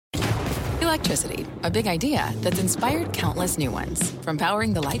electricity, a big idea that's inspired countless new ones. From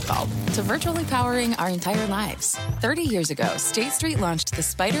powering the light bulb to virtually powering our entire lives. 30 years ago, State Street launched the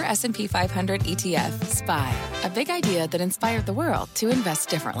SPDR S&P 500 ETF, SPY. A big idea that inspired the world to invest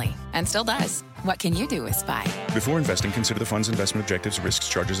differently, and still does. What can you do with SPY? Before investing, consider the fund's investment objectives, risks,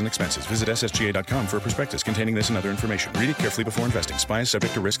 charges, and expenses. Visit ssga.com for a prospectus containing this and other information. Read it carefully before investing. SPY is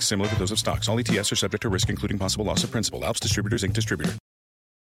subject to risks similar to those of stocks. All ETFs are subject to risk, including possible loss of principal. Alps Distributors, Inc. Distributor.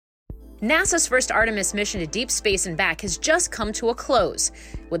 NASA's first Artemis mission to deep space and back has just come to a close,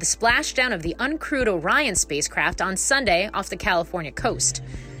 with the splashdown of the uncrewed Orion spacecraft on Sunday off the California coast.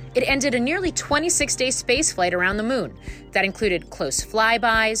 It ended a nearly 26-day spaceflight around the moon that included close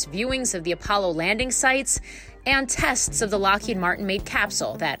flybys, viewings of the Apollo landing sites, and tests of the Lockheed Martin-made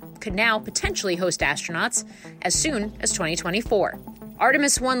capsule that could now potentially host astronauts as soon as 2024.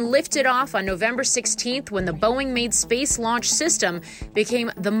 Artemis 1 lifted off on November 16th when the Boeing-made Space Launch System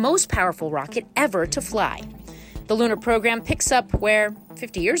became the most powerful rocket ever to fly. The lunar program picks up where,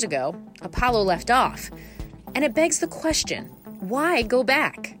 50 years ago, Apollo left off. And it begs the question, why go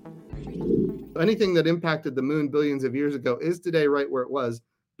back? Anything that impacted the moon billions of years ago is today right where it was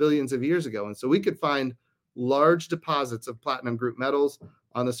billions of years ago. And so we could find large deposits of platinum group metals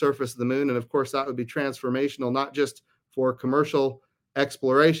on the surface of the moon. And of course, that would be transformational, not just for commercial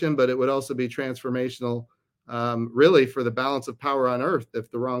exploration, but it would also be transformational, really, for the balance of power on Earth if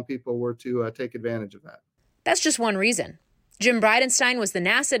the wrong people were to take advantage of that. That's just one reason. Jim Bridenstine was the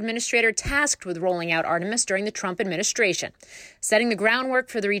NASA administrator tasked with rolling out Artemis during the Trump administration, setting the groundwork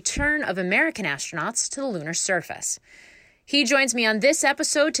for the return of American astronauts to the lunar surface. He joins me on this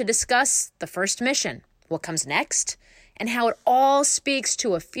episode to discuss the first mission, what comes next, and how it all speaks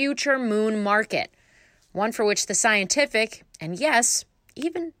to a future moon market, one for which the scientific, and yes,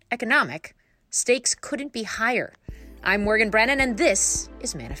 even economic, stakes couldn't be higher. I'm Morgan Brennan, and this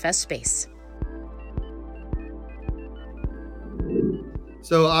is Manifest Space.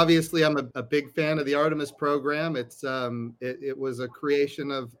 So obviously, I'm a big fan of the Artemis program. It was a creation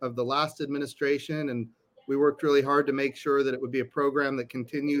of the last administration, and we worked really hard to make sure that it would be a program that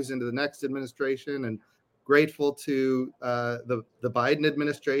continues into the next administration, and grateful to the Biden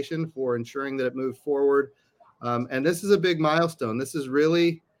administration for ensuring that it moved forward. And this is a big milestone. This is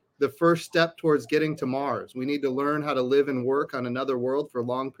really the first step towards getting to Mars. We need to learn how to live and work on another world for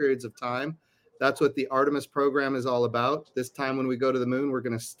long periods of time. That's what the Artemis program is all about. This time when we go to the moon, we're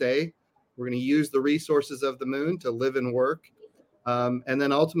going to stay. We're going to use the resources of the moon to live and work. And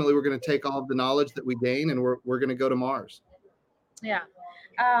then ultimately, we're going to take all of the knowledge that we gain and we're going to go to Mars. Yeah.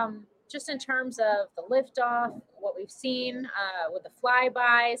 Just in terms of the liftoff, what we've seen with the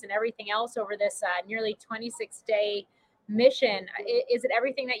flybys and everything else over this nearly 26-day mission, is it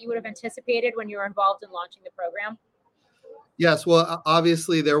everything that you would have anticipated when you were involved in launching the program? Yes, well,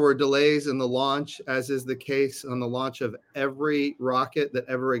 obviously there were delays in the launch, as is the case on the launch of every rocket that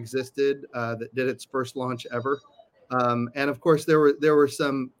ever existed that did its first launch ever. And of course, there were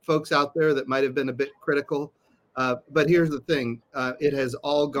some folks out there that might have been a bit critical. But here's the thing. It has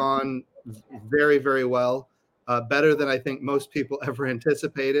all gone very, very well, better than I think most people ever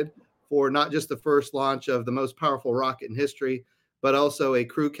anticipated, for not just the first launch of the most powerful rocket in history, but also a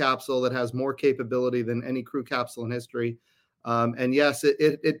crew capsule that has more capability than any crew capsule in history. And yes,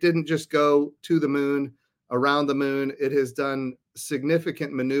 it didn't just go to the moon, around the moon. It has done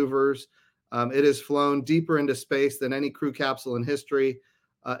significant maneuvers. It has flown deeper into space than any crew capsule in history.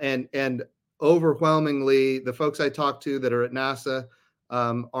 And overwhelmingly, the folks I talked to that are at NASA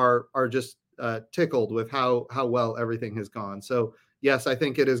are just tickled with how well everything has gone. So yes, I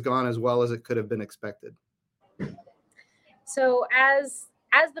think it has gone as well as it could have been expected. So as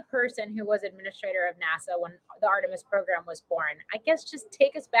the person who was administrator of NASA when the Artemis program was born, I guess just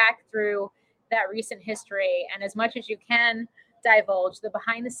take us back through that recent history, and as much as you can divulge the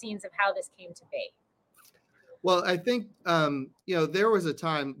behind the scenes of how this came to be. Well, I think, there was a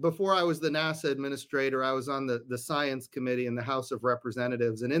time before I was the NASA administrator, I was on the science committee in the House of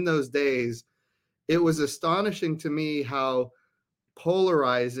Representatives. And in those days, it was astonishing to me how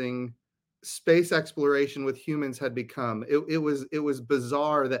polarizing space exploration with humans had become. It was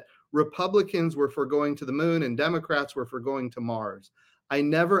bizarre that Republicans were for going to the moon and Democrats were for going to Mars. I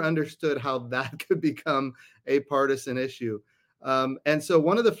never understood how that could become a partisan issue. And so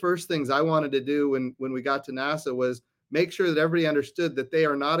one of the first things I wanted to do when we got to NASA was make sure that everybody understood that they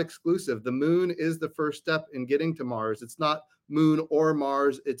are not exclusive. The moon is the first step in getting to Mars. It's not moon or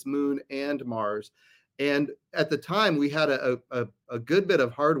Mars, it's moon and Mars. And at the time, we had a good bit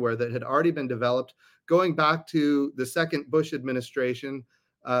of hardware that had already been developed going back to the second Bush administration,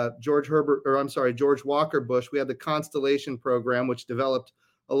 George Walker Bush. We had the Constellation program, which developed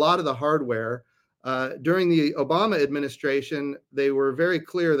a lot of the hardware. During the Obama administration, they were very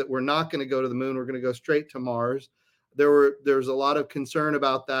clear that we're not going to go to the moon. We're going to go straight to Mars. There's a lot of concern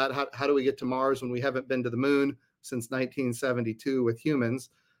about that. How do we get to Mars when we haven't been to the moon since 1972 with humans?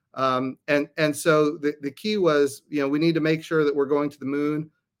 And so the key was, we need to make sure that we're going to the moon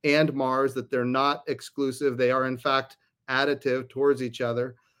and Mars, that they're not exclusive. They are in fact additive towards each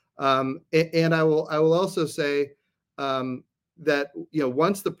other. And I will also say that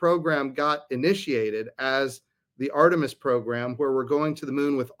once the program got initiated as the Artemis program, where we're going to the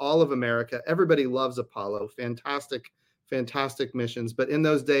moon with all of America, everybody loves Apollo. Fantastic missions. But in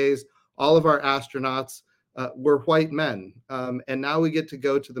those days, all of our astronauts were white men. And now we get to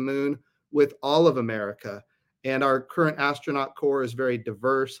go to the moon with all of America. And our current astronaut corps is very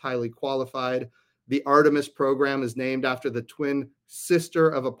diverse, highly qualified. The Artemis program is named after the twin sister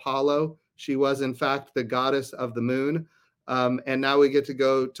of Apollo. She was, in fact, the goddess of the moon. And now we get to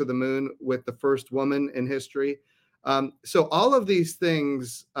go to the moon with the first woman in history. So all of these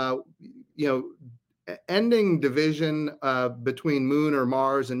things, ending division between moon or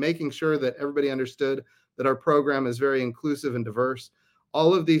Mars and making sure that everybody understood that our program is very inclusive and diverse.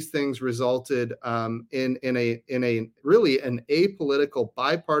 All of these things resulted in a really an apolitical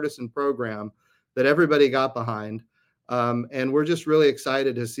bipartisan program that everybody got behind. And we're just really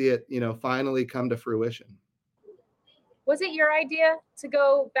excited to see it, finally come to fruition. Was it your idea to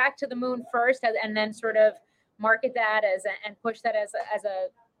go back to the moon first and then sort of market that and push that as a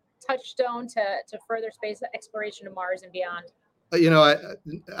touchstone to further space exploration to Mars and beyond?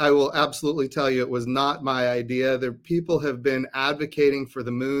 I will absolutely tell you it was not my idea. The people have been advocating for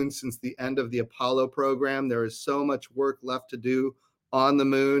the moon since the end of the Apollo program. There is so much work left to do on the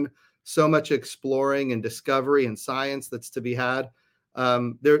moon, so much exploring and discovery and science that's to be had.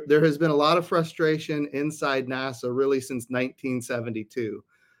 There has been a lot of frustration inside NASA really since 1972.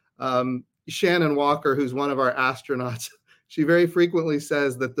 Shannon Walker, who's one of our astronauts, she very frequently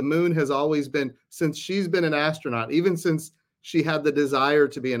says that the moon has always been, since she's been an astronaut, even since she had the desire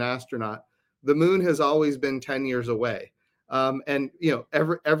to be an astronaut, the moon has always been 10 years away. And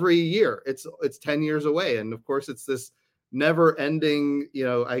every year it's 10 years away. And of course it's this never ending,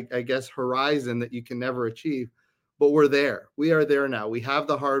 I guess, horizon that you can never achieve, but we're there. We are there now. We have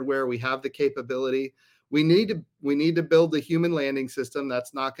the hardware, we have the capability. We need to build the human landing system.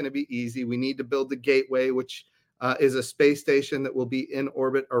 That's not going to be easy. We need to build the Gateway, which is a space station that will be in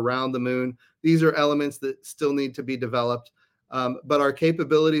orbit around the moon. These are elements that still need to be developed. But our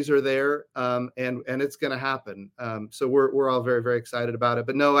capabilities are there, and it's going to happen. So we're all very, very excited about it.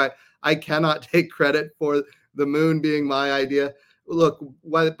 But no, I cannot take credit for the moon being my idea. Look,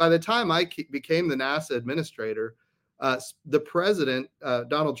 by the time I became the NASA administrator, the president,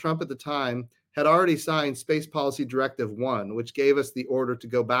 Donald Trump at the time, had already signed Space Policy Directive 1, which gave us the order to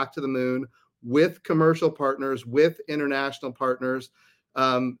go back to the moon with commercial partners, with international partners,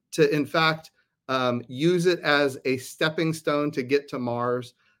 to in fact use it as a stepping stone to get to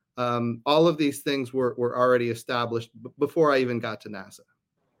Mars. All of these things were already established before I even got to NASA.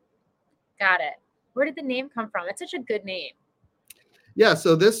 Got it. Where did the name come from? It's such a good name. Yeah,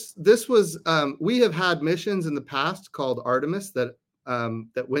 so this was we have had missions in the past called Artemis that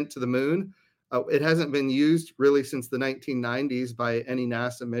went to the moon. It hasn't been used really since the 1990s by any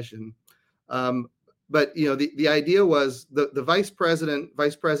NASA mission. But the idea was the Vice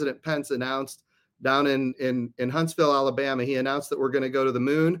President Pence announced down in Huntsville, Alabama, he announced that we're going to go to the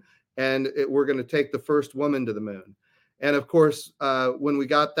moon and we're going to take the first woman to the moon. And of course, when we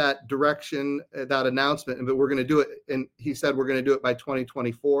got that direction, that announcement, but we're going to do it, and he said we're going to do it by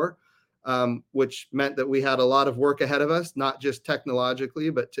 2024, which meant that we had a lot of work ahead of us, not just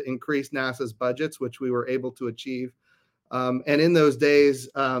technologically, but to increase NASA's budgets, which we were able to achieve. And in those days,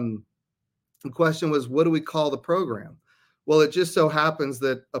 the question was, what do we call the program? Well, it just so happens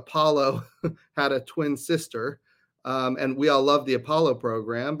that Apollo had a twin sister, and we all love the Apollo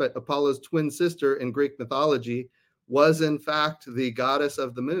program, but Apollo's twin sister in Greek mythology was in fact the goddess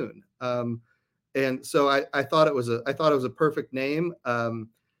of the moon. And so I thought it was a perfect name.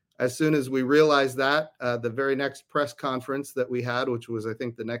 As soon as we realized that, the very next press conference that we had, which was I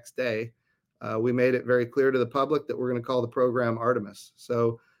think the next day, we made it very clear to the public that we're going to call the program Artemis.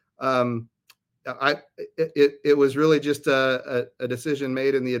 So it was really just a decision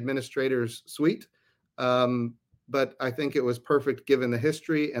made in the administrator's suite, but I think it was perfect given the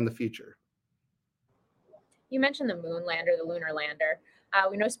history and the future. You mentioned the moon lander, the lunar lander.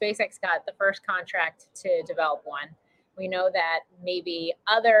 We know SpaceX got the first contract to develop one. We know that maybe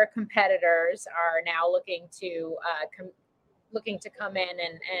other competitors are now looking to come in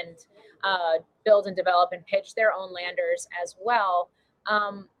and build and develop and pitch their own landers as well.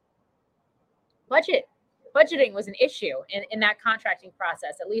 Um, budgeting was an issue in that contracting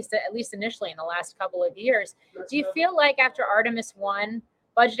process, at least initially in the last couple of years. Do you feel like after Artemis 1,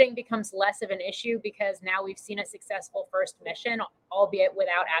 budgeting becomes less of an issue because now we've seen a successful first mission, albeit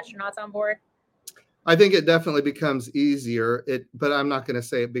without astronauts on board? I think it definitely becomes easier. But I'm not going to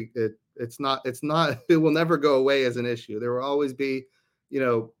say it's not. It will never go away as an issue. There will always be,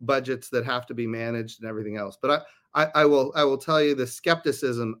 budgets that have to be managed and everything else. But I will tell you the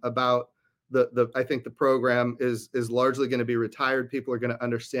skepticism about I think the program is largely going to be retired. People are going to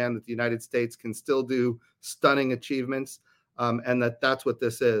understand that the United States can still do stunning achievements, and that's what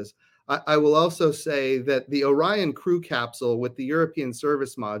this is. I will also say that the Orion crew capsule with the European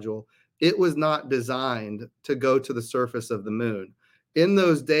service module, it was not designed to go to the surface of the moon. In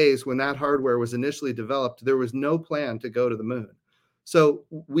those days when that hardware was initially developed, there was no plan to go to the moon. So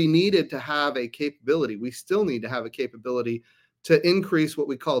we needed to have a capability. We still need to have a capability to increase what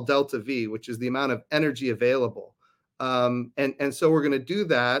we call delta V, which is the amount of energy available. And so we're going to do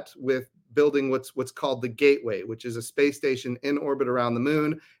that with building what's called the Gateway, which is a space station in orbit around the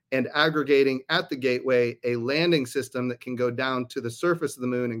moon, and aggregating at the Gateway a landing system that can go down to the surface of the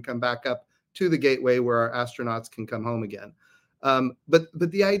moon and come back up to the Gateway where our astronauts can come home again. But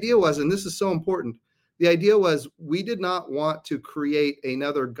the idea was, and this is so important, the idea was we did not want to create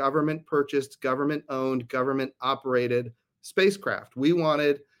another government-purchased, government-owned, government-operated spacecraft. We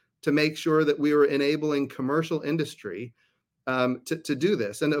wanted to make sure that we were enabling commercial industry to do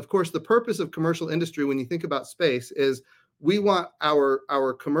this. And of course, the purpose of commercial industry, when you think about space, is we want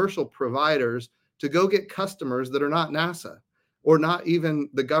our commercial providers to go get customers that are not NASA or not even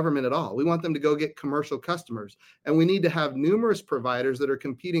the government at all. We want them to go get commercial customers. And we need to have numerous providers that are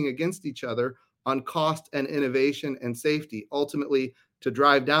competing against each other on cost and innovation and safety, ultimately to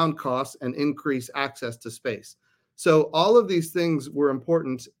drive down costs and increase access to space. So all of these things were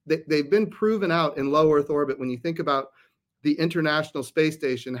important. They've been proven out in low Earth orbit. When you think about the International Space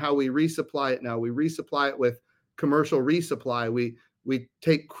Station, how we resupply it now, we resupply it with commercial resupply. We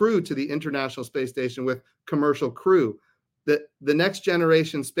take crew to the International Space Station with commercial crew. The next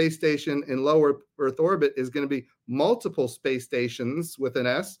generation space station in low Earth orbit is going to be multiple space stations with an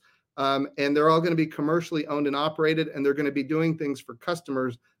S, and they're all going to be commercially owned and operated, and they're going to be doing things for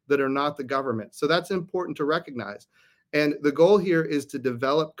customers that are not the government. So that's important to recognize. And the goal here is to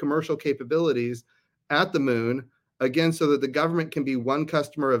develop commercial capabilities at the moon, again, so that the government can be one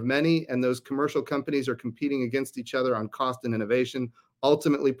customer of many, and those commercial companies are competing against each other on cost and innovation,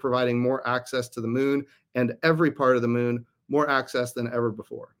 ultimately providing more access to the moon and every part of the moon, more access than ever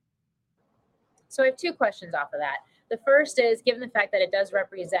before. So I have two questions off of that. The first is, given the fact that it does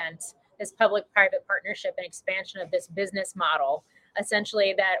represent this public-private partnership and expansion of this business model,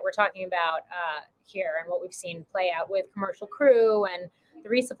 essentially that we're talking about here, and what we've seen play out with commercial crew and the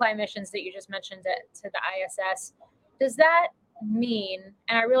resupply missions that you just mentioned to the ISS, does that mean,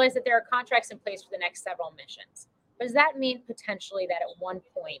 and I realize that there are contracts in place for the next several missions, but does that mean potentially that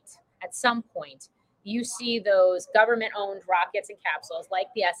at some point, you see those government-owned rockets and capsules like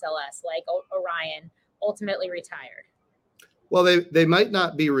the SLS, like Orion, ultimately retired? Well, they might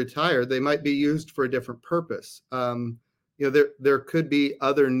not be retired. They might be used for a different purpose. There could be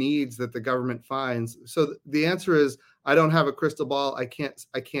other needs that the government finds. So the answer is, I don't have a crystal ball. I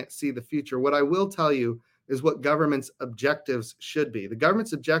can't see the future. What I will tell you is what government's objectives should be. The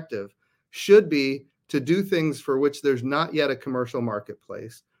government's objective should be to do things for which there's not yet a commercial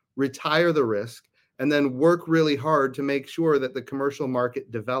marketplace, retire the risk, and then work really hard to make sure that the commercial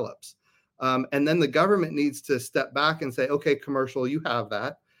market develops. And then the government needs to step back and say, okay, commercial, you have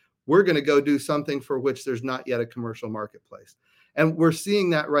that. We're going to go do something for which there's not yet a commercial marketplace. And we're seeing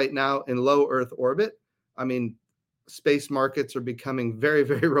that right now in low Earth orbit. I mean, space markets are becoming very,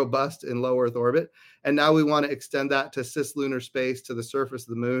 very robust in low Earth orbit. And now we want to extend that to cislunar space, to the surface of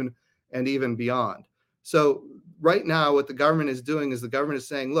the moon, and even beyond. So right now, what the government is doing is the government is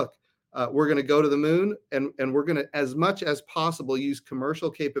saying, look, we're going to go to the moon, and we're going to, as much as possible, use commercial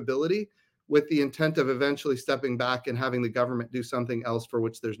capability with the intent of eventually stepping back and having the government do something else for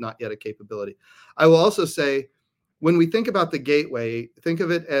which there's not yet a capability. I will also say, when we think about the Gateway, think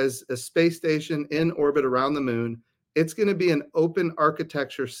of it as a space station in orbit around the moon. It's going to be an open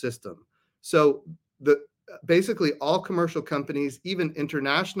architecture system. So basically all commercial companies, even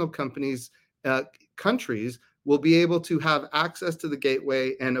international companies, countries, will be able to have access to the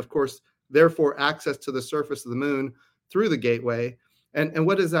Gateway, and of course, therefore, access to the surface of the moon through the Gateway. And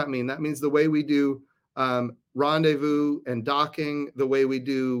what does that mean? That means the way we do rendezvous and docking, the way we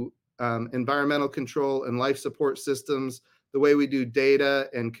do environmental control and life support systems, the way we do data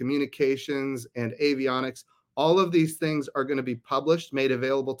and communications and avionics, All of these things are going to be published, made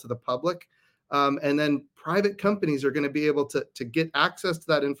available to the public. And then private companies are going to be able to get access to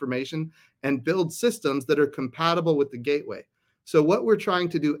that information and build systems that are compatible with the gateway. So what we're trying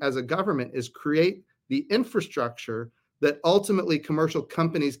to do as a government is create the infrastructure that ultimately commercial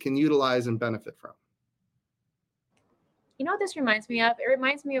companies can utilize and benefit from. You know what this reminds me of? It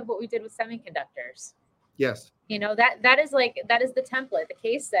reminds me of what we did with semiconductors. Yes. You know, that is the template, the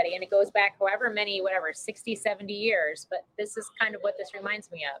case study, and it goes back however many, 60, 70 years. But this is kind of what this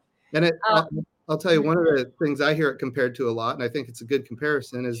reminds me of. And I'll tell you, one of the things I hear it compared to a lot, and I think it's a good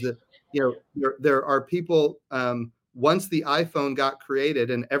comparison, is that, there are people, once the iPhone got created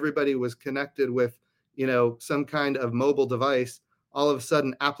and everybody was connected with, some kind of mobile device, all of a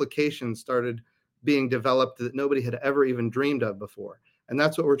sudden applications started being developed that nobody had ever even dreamed of before. And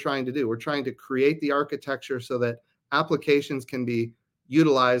that's what we're trying to do. We're trying to create the architecture so that applications can be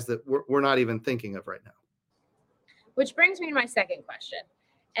utilized that we're not even thinking of right now. Which brings me to my second question.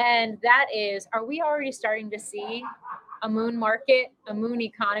 And that is, are we already starting to see a moon market, a moon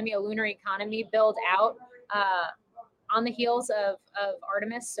economy, a lunar economy build out on the heels of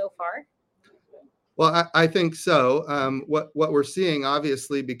Artemis so far? Well, I think so. What we're seeing,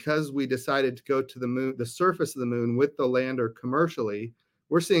 obviously, because we decided to go to the moon, the surface of the moon with the lander commercially,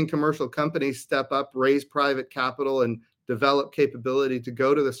 we're seeing commercial companies step up, raise private capital, and develop capability to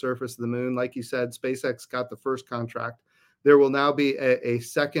go to the surface of the moon. Like you said, SpaceX got the first contract. There will now be a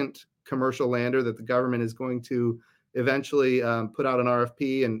second commercial lander that the government is going to eventually put out an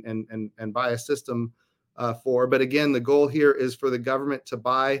RFP and buy a system for. But again, the goal here is for the government to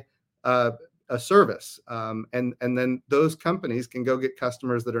buy a service, and then those companies can go get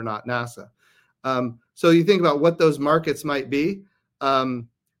customers that are not NASA. So you think about what those markets might be.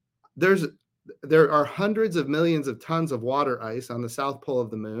 There are hundreds of millions of tons of water ice on the south pole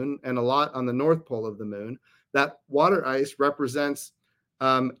of the moon and a lot on the north pole of the moon. That water ice represents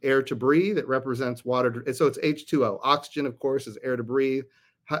air to breathe. It represents water. So it's H2O. Oxygen, of course, is air to breathe.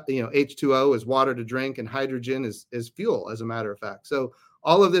 H2O is water to drink, and hydrogen is fuel, as a matter of fact. So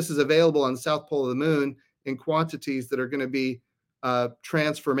all of this is available on the south pole of the moon in quantities that are going to be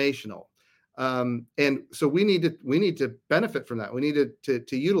transformational. And so we need to benefit from that. We need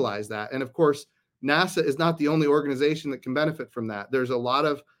to utilize that. And of course, NASA is not the only organization that can benefit from that. There's a lot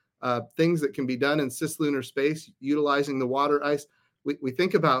of things that can be done in cislunar space utilizing the water ice. We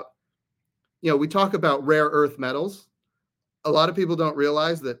think about, we talk about rare earth metals. A lot of people don't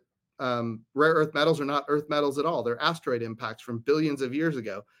realize that rare earth metals are not earth metals at all. They're asteroid impacts from billions of years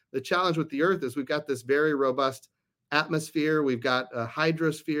ago. The challenge with the earth is we've got this very robust atmosphere. We've got a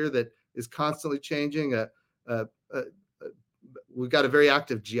hydrosphere that is constantly changing. We've got a very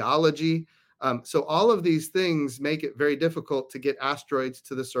active geology. So all of these things make it very difficult to get asteroids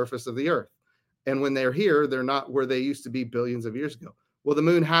to the surface of the earth. And when they're here, they're not where they used to be billions of years ago. Well, the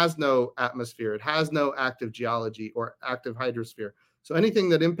moon has no atmosphere. It has no active geology or active hydrosphere. So anything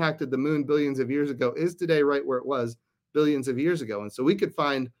that impacted the moon billions of years ago is today right where it was billions of years ago. And so we could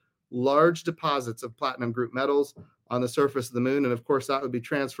find large deposits of platinum group metals on the surface of the moon. And of course, that would be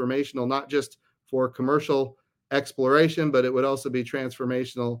transformational, not just for commercial exploration, but it would also be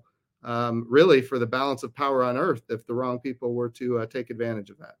transformational really for the balance of power on Earth if the wrong people were to take advantage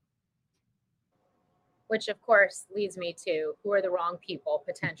of that. Which, of course, leads me to who are the wrong people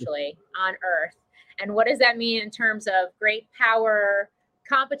potentially on Earth. And what does that mean in terms of great power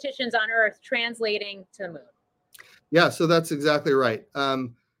competitions on Earth translating to the moon? Yeah, so that's exactly right.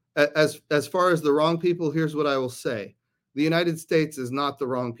 As far as the wrong people, here's what I will say. The United States is not the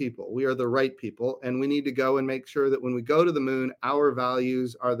wrong people. We are the right people, and we need to go and make sure that when we go to the moon, our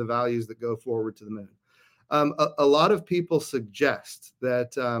values are the values that go forward to the moon. A lot of people suggest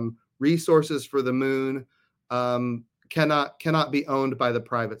that resources for the moon cannot be owned by the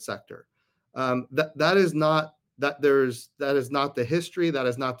private sector. That is not the history. That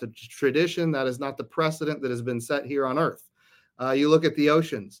is not the tradition. That is not the precedent that has been set here on Earth. You look at the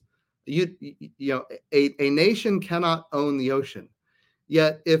oceans. A nation cannot own the ocean.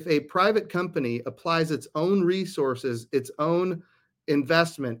 Yet, if a private company applies its own resources, its own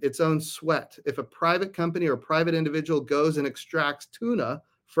investment, its own sweat, if a private company or private individual goes and extracts tuna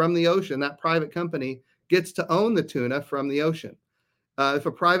from the ocean, that private company gets to own the tuna from the ocean. If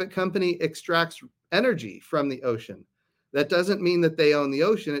a private company extracts energy from the ocean, that doesn't mean that they own the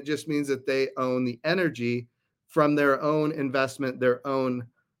ocean. It just means that they own the energy from their own investment, their own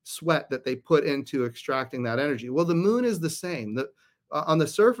sweat that they put into extracting that energy. Well, the moon is the same. On the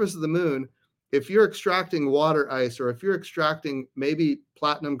surface of the moon, if you're extracting water ice or if you're extracting maybe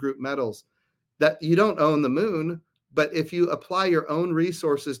platinum group metals, that you don't own the moon, But if you apply your own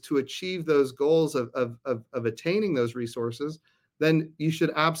resources to achieve those goals of attaining those resources, then you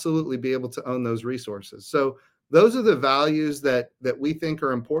should absolutely be able to own those resources. So those are the values that we think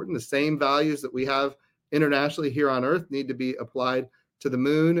are important. The same values that we have internationally here on Earth need to be applied to the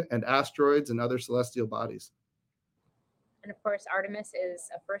moon and asteroids and other celestial bodies. And of course, Artemis is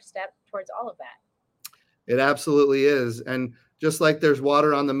a first step towards all of that. It absolutely is. And just like there's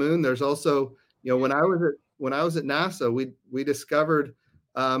water on the moon, there's also, when I was at NASA, we discovered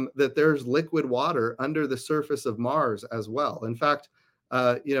that there's liquid water under the surface of Mars as well. In fact,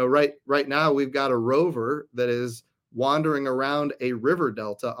 right now we've got a rover that is wandering around a river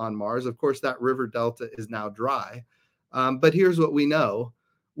delta on Mars. Of course, that river delta is now dry. But here's what we know.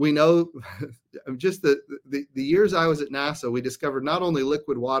 We know just the years I was at NASA, we discovered not only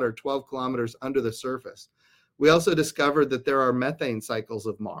liquid water 12 kilometers under the surface, we also discovered that there are methane cycles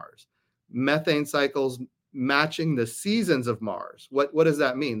of Mars. Methane cycles matching the seasons of Mars. What does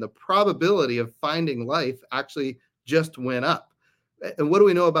that mean? The probability of finding life actually just went up. And what do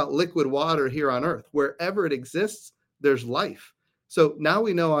we know about liquid water here on Earth? Wherever it exists, there's life. So now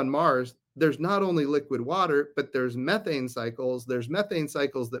we know on Mars, there's not only liquid water, but there's methane cycles. There's methane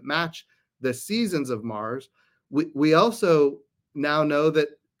cycles that match the seasons of Mars. We also now know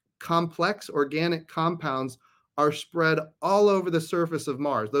that complex organic compounds are spread all over the surface of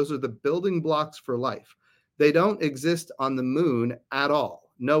Mars. Those are the building blocks for life. They don't exist on the moon at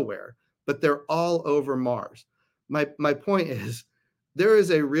all, nowhere, but they're all over Mars. My point is, there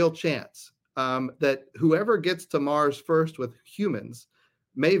is a real chance that whoever gets to Mars first with humans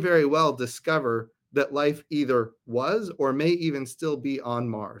may very well discover that life either was or may even still be on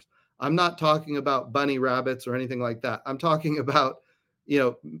Mars. I'm not talking about bunny rabbits or anything like that. I'm talking about,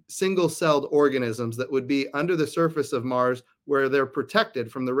 single-celled organisms that would be under the surface of Mars where they're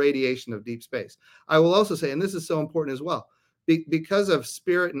protected from the radiation of deep space. I will also say, and this is so important as well, because of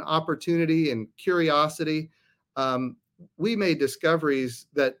spirit and opportunity and curiosity, we made discoveries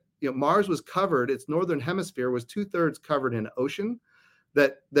that Mars was covered, its northern hemisphere was 2/3 covered in ocean,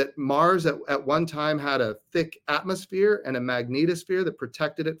 that Mars at one time had a thick atmosphere and a magnetosphere that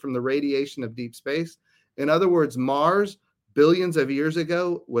protected it from the radiation of deep space. In other words, Mars, billions of years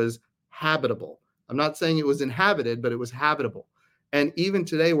ago, was habitable. I'm not saying it was inhabited, but it was habitable. And even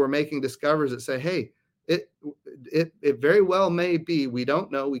today, we're making discoveries that say, hey, it very well may be, we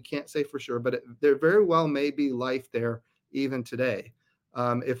don't know, we can't say for sure, but there very well may be life there even today,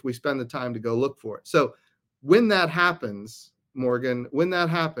 if we spend the time to go look for it. So when that happens, Morgan,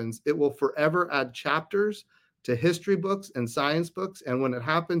 it will forever add chapters to history books and science books. And when it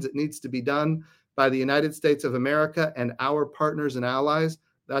happens, it needs to be done by the United States of America and our partners and allies.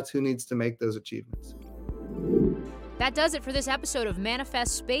 That's who needs to make those achievements. That does it for this episode of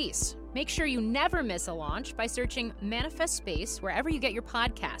Manifest Space. Make sure you never miss a launch by searching Manifest Space wherever you get your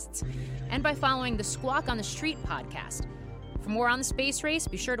podcasts and by following the Squawk on the Street podcast. For more on the space race,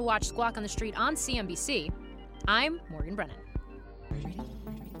 be sure to watch Squawk on the Street on CNBC. I'm Morgan Brennan.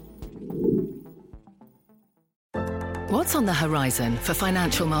 What's on the horizon for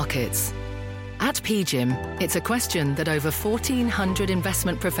financial markets? At PGIM, it's a question that over 1,400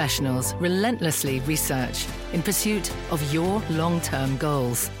 investment professionals relentlessly research in pursuit of your long-term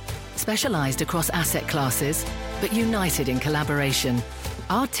goals. Specialized across asset classes, but united in collaboration,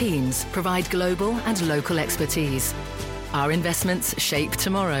 our teams provide global and local expertise. Our investments shape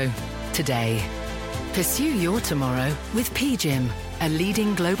tomorrow, today. Pursue your tomorrow with PGIM, a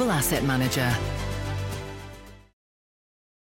leading global asset manager.